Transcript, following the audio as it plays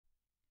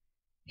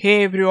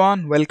Hey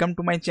everyone, welcome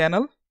to my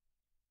channel.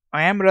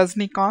 I am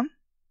Rajnikant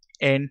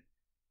and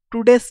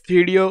today's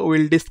video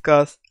will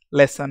discuss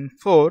lesson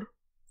 4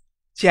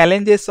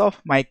 challenges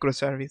of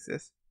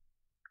microservices.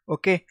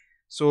 Okay,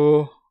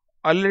 so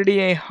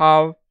already I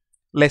have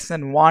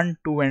lesson 1,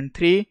 2 and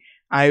 3.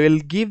 I will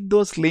give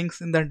those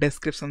links in the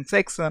description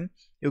section.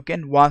 You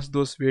can watch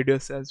those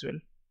videos as well.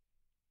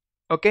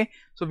 Okay,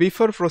 so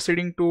before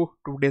proceeding to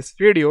today's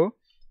video,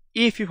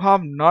 if you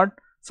have not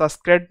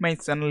subscribed my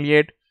channel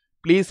yet,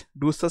 please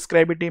do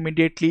subscribe it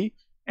immediately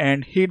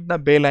and hit the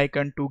bell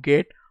icon to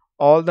get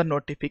all the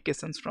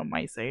notifications from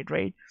my side,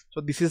 right?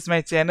 So this is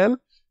my channel.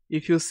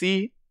 If you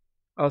see,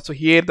 so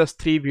here the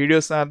 3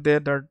 videos are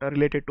there that are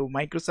related to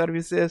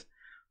microservices,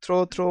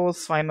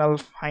 throws,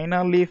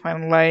 finally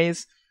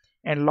finalize,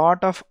 and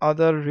lot of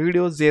other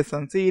videos,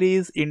 JSON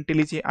series,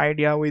 IntelliJ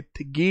IDEA with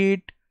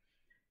Git,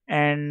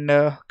 and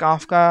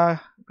Kafka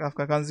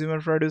consumer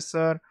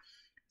producer,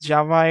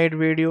 Java 8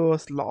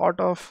 videos, lot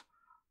of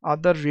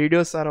other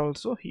videos are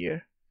also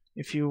here.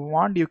 If you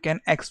want, you can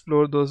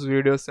explore those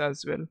videos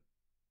as well.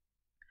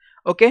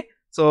 Okay,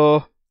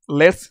 so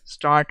let's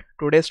start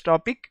today's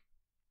topic.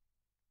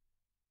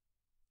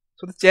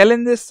 So the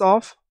challenges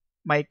of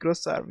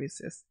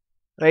microservices,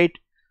 right?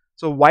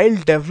 So while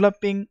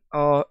developing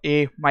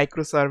a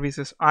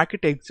microservices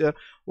architecture,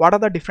 what are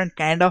the different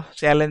kind of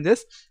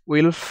challenges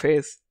we'll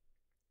face?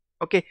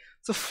 Okay,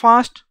 so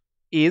first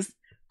is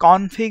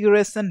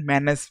configuration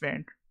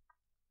management.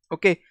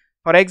 Okay,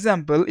 for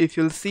example, if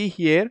you'll see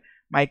here,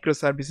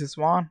 microservices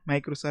 1,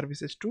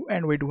 microservices 2,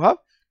 and we do have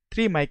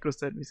 3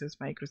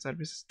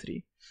 microservices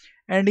 3,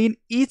 and in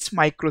each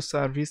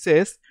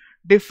microservices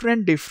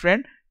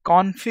different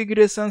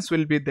configurations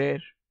will be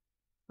there,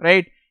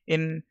 right?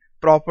 In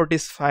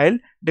properties file,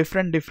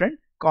 different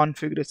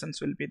configurations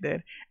will be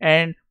there,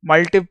 and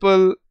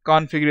multiple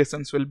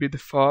configurations will be the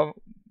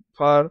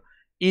for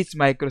each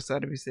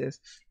microservices.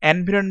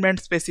 Environment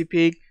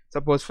specific,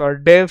 suppose for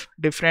dev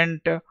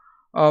different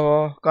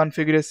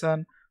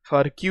configuration,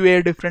 for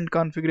QA different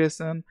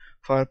configuration,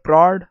 for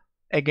prod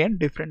again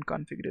different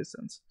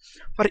configurations.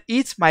 For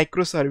each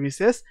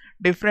microservices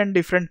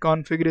different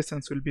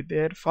configurations will be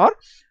there for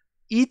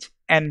each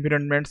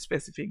environment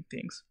specific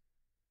things.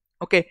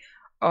 Okay,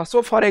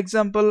 so for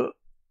example,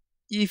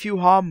 if you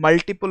have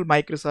multiple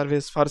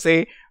microservices for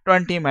say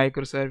 20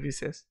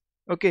 microservices,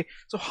 okay,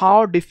 so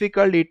how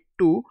difficult it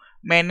to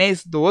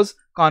manage those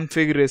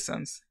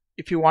configurations.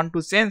 If you want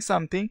to change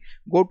something,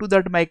 go to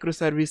that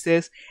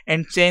microservices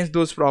and change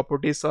those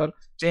properties or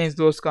change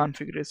those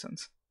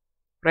configurations,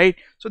 right?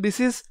 So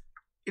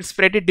it's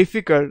pretty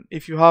difficult.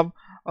 If you have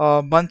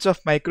a bunch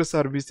of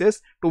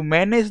microservices, to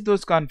manage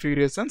those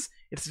configurations,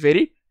 it's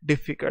very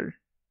difficult.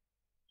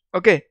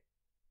 Okay,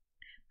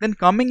 then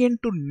coming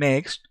into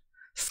next,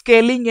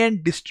 scaling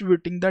and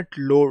distributing that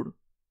load.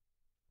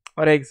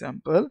 For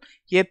example,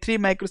 here 3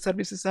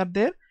 microservices are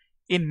there.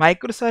 In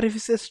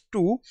microservices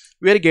 2,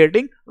 we are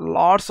getting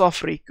lots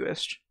of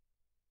requests.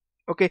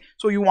 Okay,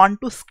 so you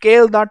want to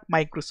scale that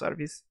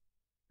microservices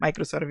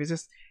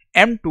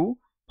M2.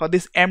 For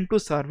this M2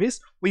 service,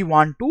 we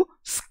want to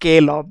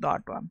scale up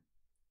that one.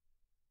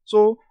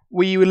 So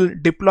we will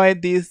deploy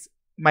these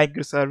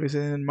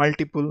microservices in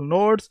multiple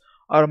nodes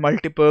or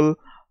multiple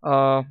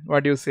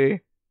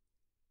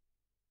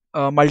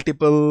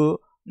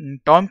multiple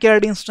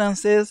Tomcat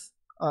instances,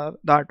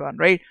 that one,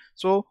 right?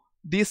 So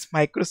these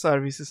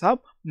microservices have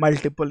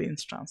multiple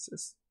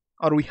instances,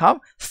 or we have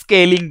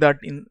scaling that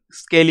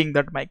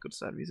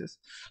microservices.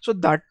 So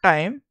that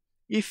time,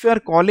 if you are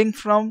calling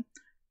from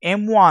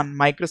M1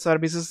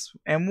 microservices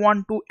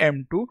M1 to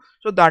M2,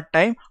 so that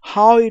time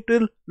how it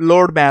will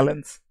load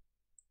balance,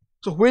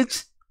 so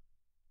which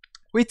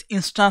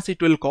instance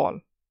it will call,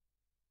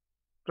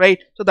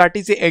 right? So that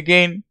is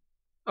again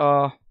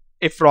a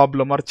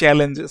problem or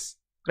challenges,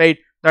 right?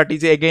 That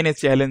is again a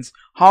challenge,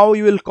 how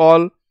you will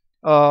call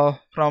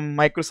from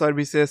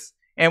microservices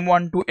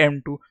M1 to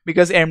M2,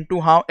 because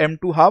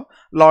M2 have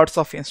lots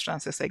of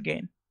instances,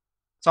 again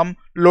some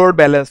load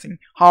balancing,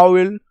 how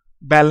will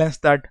balance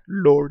that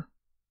load,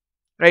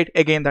 right?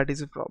 Again that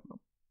is a problem.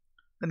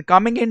 Then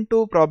coming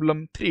into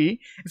problem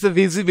 3 is a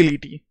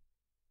visibility,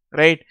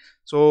 right?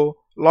 So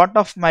lot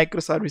of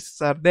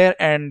microservices are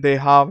there and they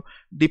have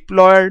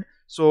deployed,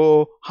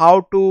 so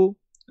how to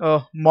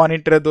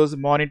monitor those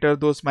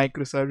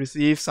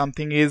microservices, if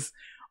something is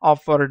up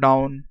or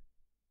down,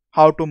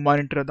 how to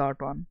monitor that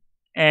one.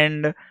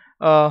 And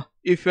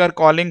if you are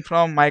calling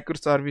from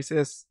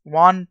microservices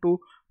 1 to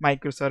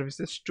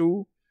microservices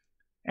 2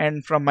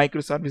 and from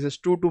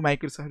microservices 2 to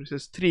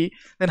microservices 3,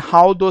 then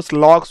how those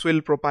logs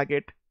will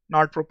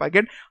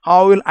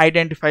how will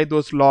identify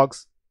those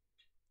logs,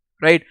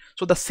 right?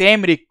 So the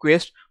same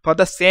request,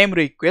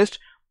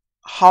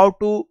 how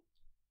to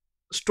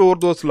store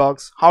those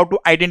logs, how to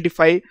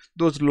identify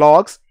those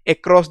logs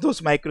across those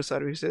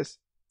microservices,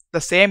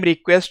 the same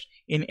request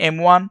in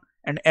M1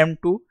 and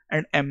M2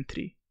 and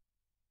M3,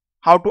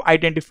 how to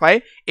identify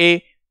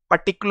a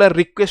particular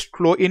request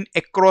flow in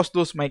across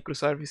those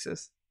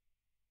microservices,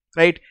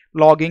 right?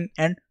 Logging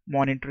and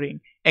monitoring,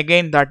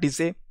 again that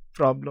is a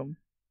problem.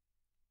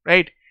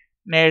 right?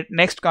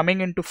 Next,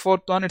 coming into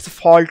fourth one, it's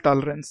fault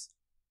tolerance.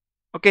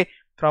 Okay,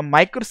 from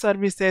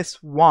microservices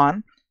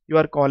 1 you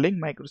are calling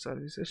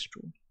microservices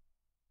 2.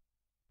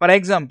 For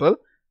example,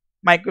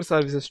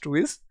 microservices 2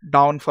 is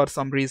down for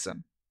some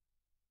reason.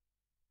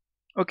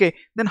 Okay,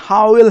 then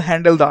how will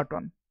handle that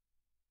one,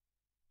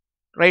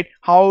 right?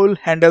 How will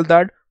handle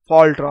that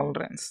fault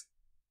tolerance,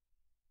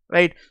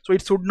 right? So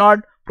it should not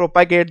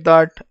propagate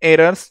that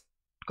errors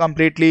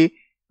completely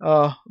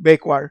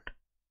backward,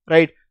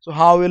 right? So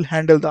how will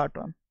handle that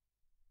one?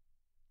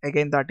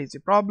 Again, that is a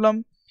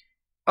problem.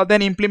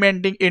 Then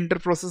implementing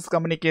inter-process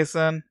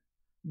communication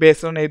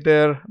based on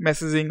either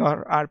messaging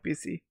or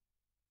RPC,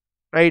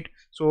 right?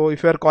 So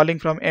if you are calling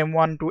from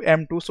M1 to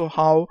M2, so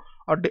how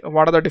or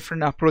what are the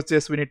different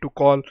approaches we need to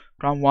call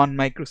from one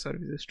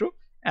microservices to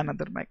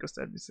another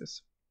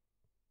microservices?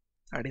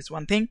 That is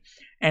one thing.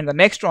 And the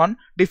next one,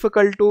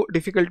 difficult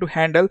to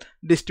handle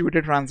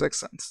distributed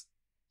transactions.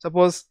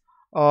 Suppose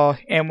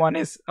M1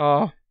 is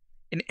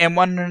in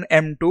M1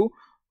 and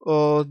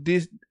M2,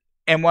 this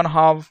M1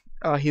 have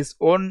his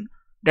own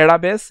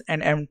database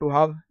and M2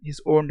 have his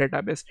own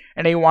database,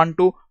 and I want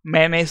to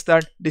manage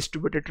that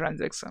distributed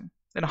transaction.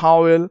 Then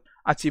how will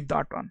achieve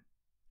that one?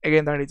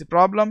 Again, that is a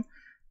problem.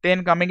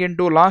 Then coming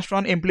into last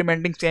one,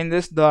 implementing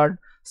changes that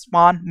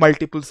span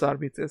multiple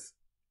services.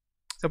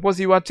 Suppose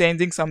you are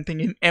changing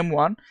something in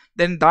M1,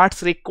 then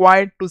that's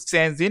required to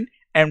change in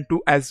M2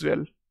 as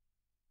well.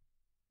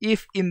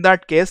 If in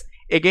that case,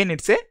 again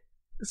it's a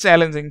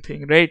challenging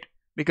thing, right?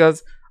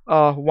 Because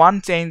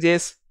one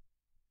changes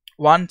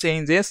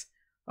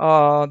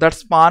that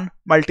span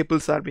multiple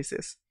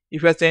services.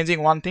 If you are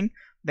changing one thing,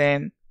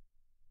 then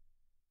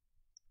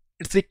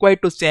it's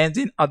required to change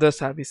in other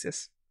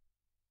services,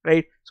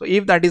 right? So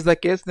if that is the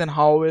case, then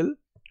how will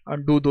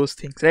do those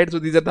things, right? So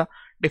these are the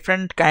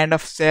different kind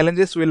of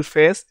challenges we'll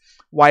face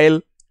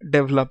while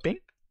developing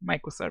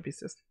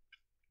microservices.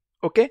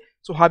 Okay,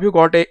 so have you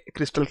got a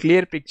crystal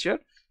clear picture?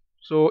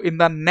 So in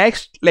the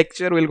next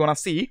lecture we're gonna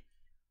see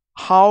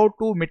how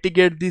to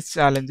mitigate these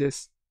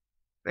challenges,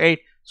 right?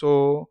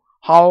 So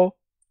how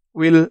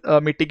we'll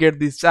mitigate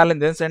these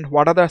challenges and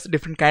what are the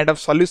different kind of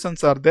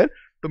solutions are there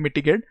to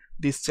mitigate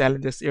these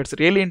challenges. It's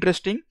really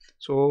interesting.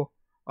 So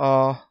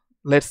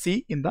let's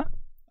see in the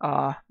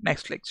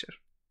next lecture.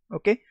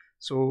 Okay,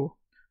 so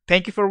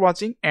thank you for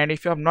watching, and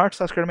if you have not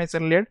subscribed my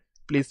channel yet,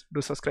 please do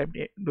subscribe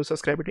it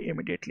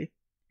immediately,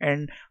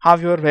 and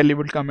have your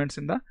valuable comments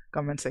in the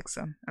comment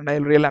section, and I'll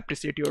really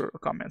appreciate your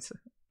comments.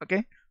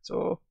 Okay,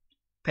 so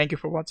thank you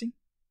for watching.